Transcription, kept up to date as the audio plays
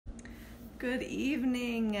Good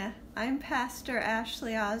evening. I'm Pastor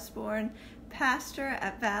Ashley Osborne, pastor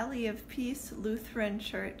at Valley of Peace Lutheran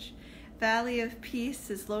Church. Valley of Peace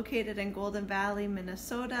is located in Golden Valley,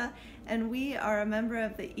 Minnesota, and we are a member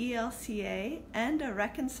of the ELCA and a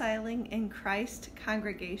Reconciling in Christ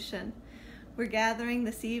congregation. We're gathering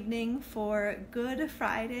this evening for Good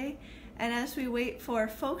Friday, and as we wait for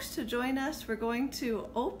folks to join us, we're going to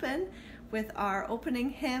open with our opening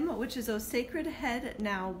hymn, which is O Sacred Head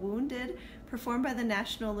Now Wounded, performed by the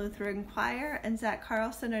National Lutheran Choir, and Zach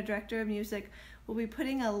Carlson, our Director of Music, will be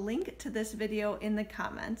putting a link to this video in the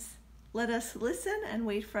comments. Let us listen and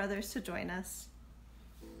wait for others to join us.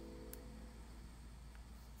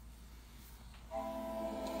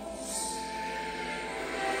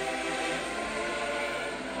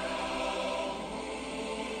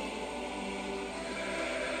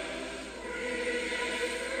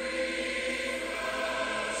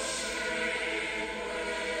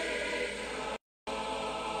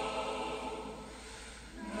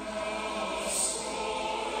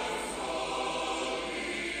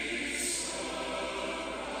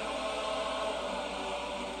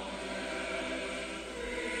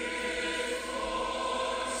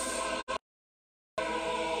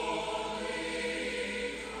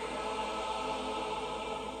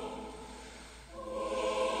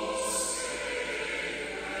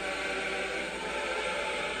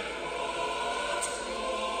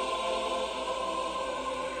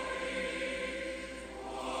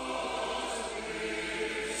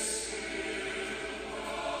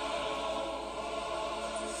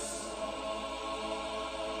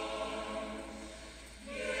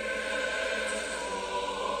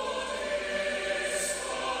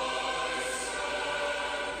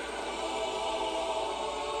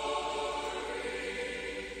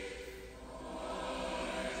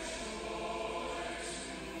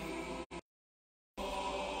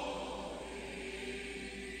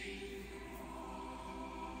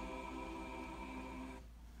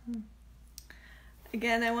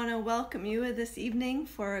 Again, I want to welcome you this evening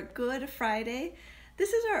for Good Friday.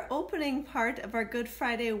 This is our opening part of our Good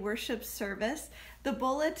Friday worship service. The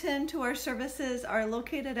bulletin to our services are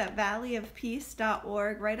located at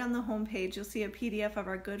valleyofpeace.org. Right on the homepage, you'll see a PDF of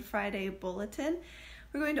our Good Friday bulletin.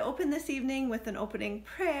 We're going to open this evening with an opening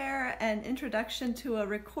prayer and introduction to a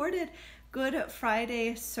recorded Good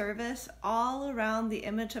Friday service all around the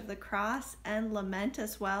image of the cross and lament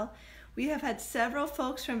as well. We have had several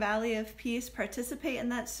folks from Valley of Peace participate in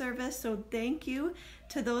that service, so thank you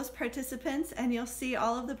to those participants, and you'll see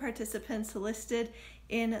all of the participants listed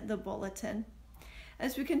in the bulletin.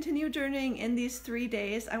 As we continue journeying in these 3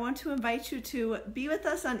 days, I want to invite you to be with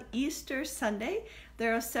us on Easter Sunday.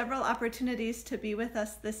 There are several opportunities to be with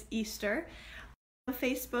us this Easter.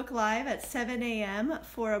 Facebook Live at 7 a.m.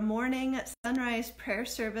 for a morning sunrise prayer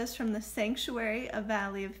service from the sanctuary of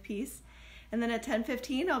Valley of Peace. And then at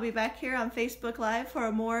 10:15, I'll be back here on Facebook Live for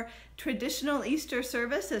a more traditional Easter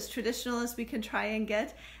service, as traditional as we can try and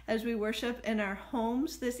get as we worship in our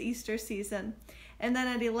homes this Easter season. And then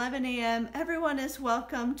at 11 a.m., everyone is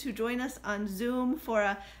welcome to join us on Zoom for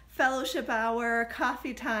a fellowship hour,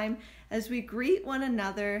 coffee time, as we greet one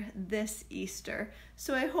another this Easter.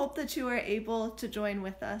 So I hope that you are able to join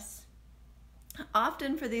with us.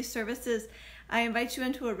 Often for these services, I invite you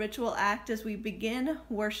into a ritual act as we begin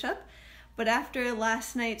worship. But after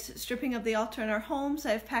last night's stripping of the altar in our homes,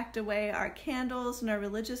 I've packed away our candles and our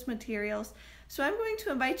religious materials. So I'm going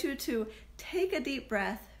to invite you to take a deep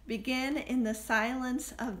breath, begin in the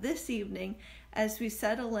silence of this evening as we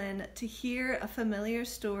settle in to hear a familiar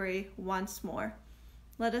story once more.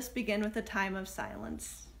 Let us begin with a time of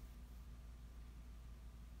silence.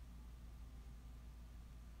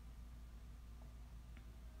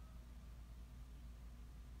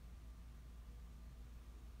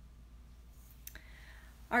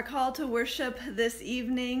 Our call to worship this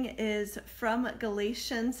evening is from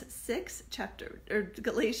Galatians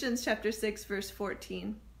chapter 6, verse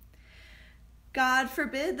 14. God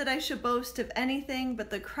forbid that I should boast of anything but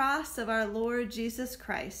the cross of our Lord Jesus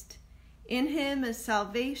Christ. In him is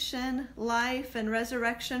salvation, life, and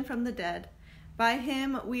resurrection from the dead. By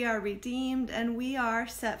him we are redeemed and we are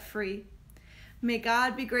set free. May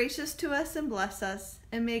God be gracious to us and bless us,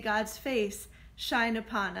 and may God's face shine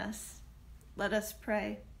upon us. Let us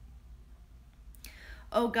pray.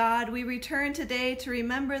 O God, we return today to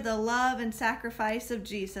remember the love and sacrifice of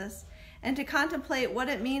Jesus and to contemplate what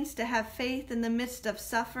it means to have faith in the midst of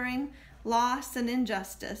suffering, loss, and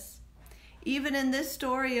injustice. Even in this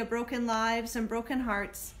story of broken lives and broken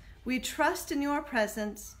hearts, we trust in your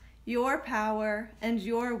presence, your power, and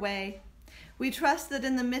your way. We trust that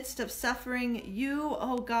in the midst of suffering, you,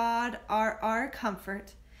 O God, are our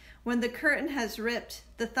comfort. when the curtain has ripped,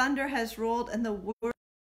 the thunder has rolled, and the world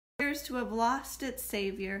appears to have lost its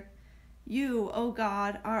Savior. You, O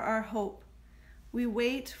God, are our hope. We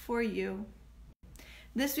wait for you.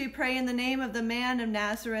 This we pray in the name of the man of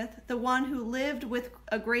Nazareth, the one who lived with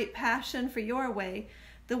a great passion for your way,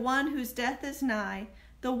 the one whose death is nigh,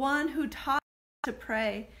 the one who taught us to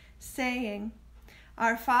pray, saying,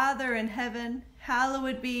 Our Father in heaven,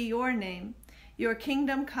 hallowed be your name. Your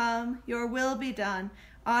kingdom come, your will be done,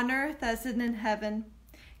 on earth as it is in heaven.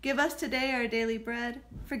 Give us today our daily bread.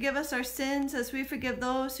 Forgive us our sins as we forgive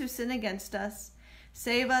those who sin against us.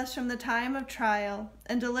 Save us from the time of trial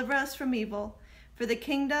and deliver us from evil. For the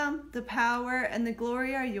kingdom, the power, and the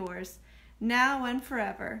glory are yours, now and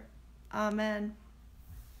forever. Amen.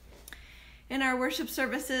 In our worship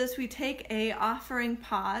services, we take an offering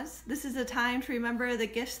pause. This is a time to remember the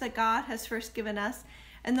gifts that God has first given us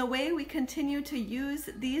and the way we continue to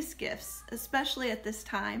use these gifts, especially at this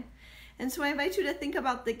time. And so I invite you to think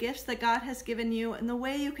about the gifts that God has given you and the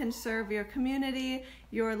way you can serve your community,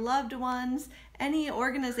 your loved ones, any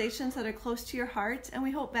organizations that are close to your heart. And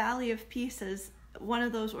we hope Valley of Peace is one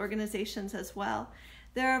of those organizations as well.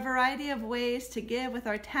 There are a variety of ways to give with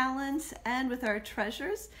our talents and with our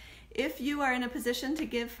treasures. If you are in a position to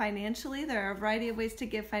give financially, there are a variety of ways to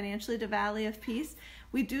give financially to Valley of Peace.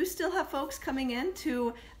 We do still have folks coming in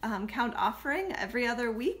to count offering every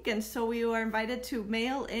other week, and so you are invited to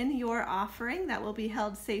mail in your offering. That will be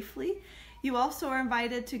held safely. You also are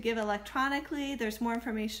invited to give electronically. There's more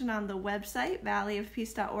information on the website,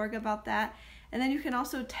 valleyofpeace.org, about that. And then you can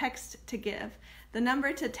also text to give. The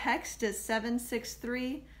number to text is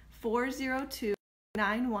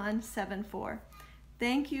 763-402-9174.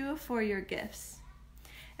 Thank you for your gifts.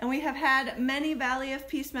 And we have had many Valley of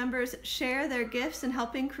Peace members share their gifts in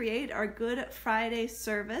helping create our Good Friday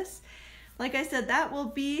service. Like I said, that will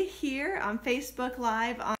be here on Facebook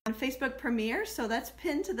Live on Facebook Premiere, so that's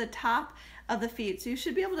pinned to the top of the feed. So you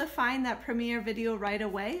should be able to find that premiere video right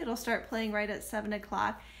away. It'll start playing right at 7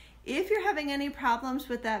 o'clock. If you're having any problems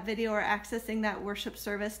with that video or accessing that worship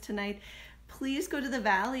service tonight, please go to the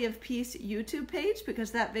Valley of Peace YouTube page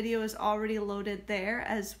because that video is already loaded there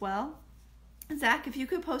as well. Zach, if you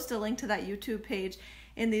could post a link to that YouTube page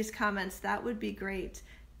in these comments, that would be great.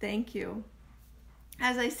 Thank you.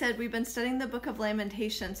 As I said, we've been studying the book of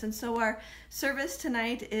Lamentations, and so our service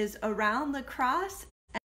tonight is around the cross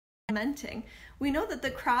and lamenting. We know that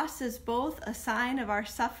the cross is both a sign of our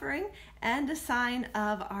suffering and a sign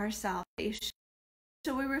of our salvation.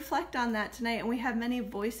 So we reflect on that tonight, and we have many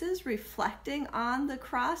voices reflecting on the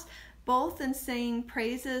cross, both in saying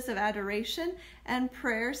praises of adoration and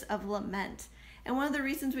prayers of lament. And one of the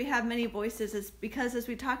reasons we have many voices is because, as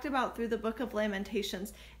we talked about through the book of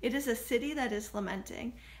Lamentations, it is a city that is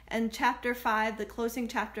lamenting. And chapter 5, the closing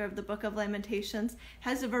chapter of the book of Lamentations,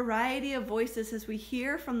 has a variety of voices as we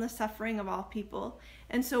hear from the suffering of all people.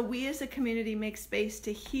 And so we as a community make space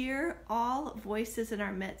to hear all voices in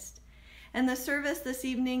our midst. And the service this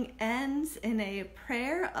evening ends in a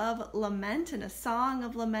prayer of lament and a song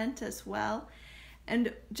of lament as well.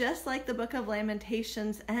 And just like the book of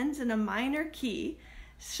Lamentations ends in a minor key,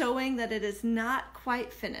 showing that it is not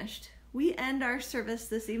quite finished, we end our service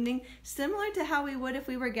this evening similar to how we would if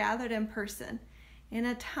we were gathered in person, in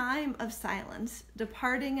a time of silence,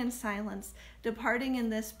 departing in silence, departing in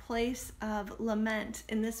this place of lament,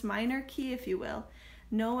 in this minor key, if you will,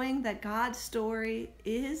 knowing that God's story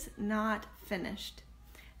is not finished.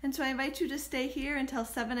 And so I invite you to stay here until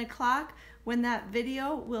 7 o'clock when that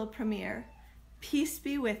video will premiere. Peace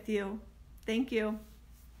be with you. Thank you.